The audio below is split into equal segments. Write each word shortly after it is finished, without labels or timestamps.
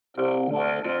The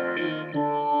weather in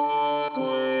Brooklyn.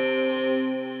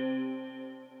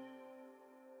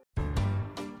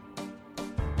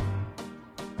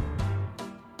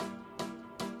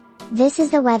 This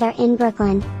is the weather in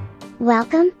Brooklyn.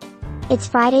 Welcome! It's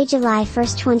Friday, July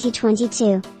 1st,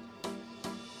 2022.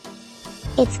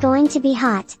 It's going to be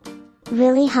hot.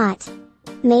 Really hot.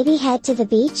 Maybe head to the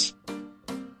beach?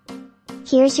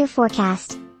 Here's your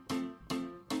forecast.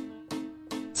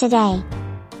 Today.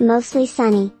 Mostly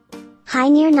sunny. High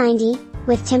near 90,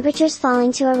 with temperatures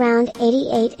falling to around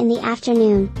 88 in the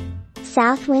afternoon.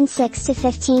 South wind 6 to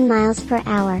 15 miles per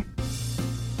hour.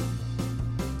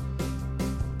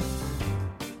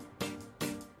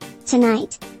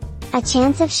 Tonight. A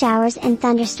chance of showers and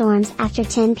thunderstorms after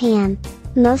 10 p.m.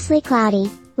 Mostly cloudy,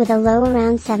 with a low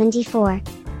around 74.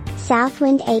 South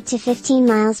wind 8 to 15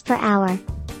 miles per hour.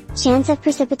 Chance of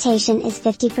precipitation is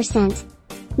 50%.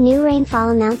 New rainfall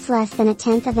amounts less than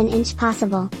 1/10 of an inch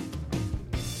possible.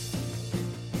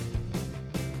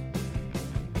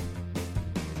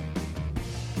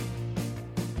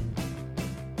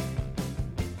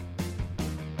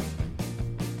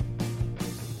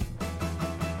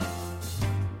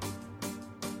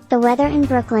 The Weather in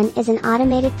Brooklyn is an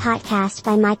automated podcast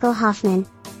by Michael Hoffman.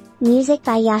 Music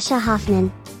by Yasha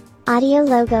Hoffman. Audio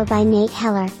logo by Nate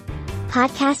Heller.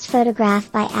 Podcast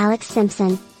photograph by Alex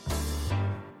Simpson.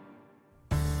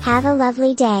 Have a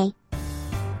lovely day.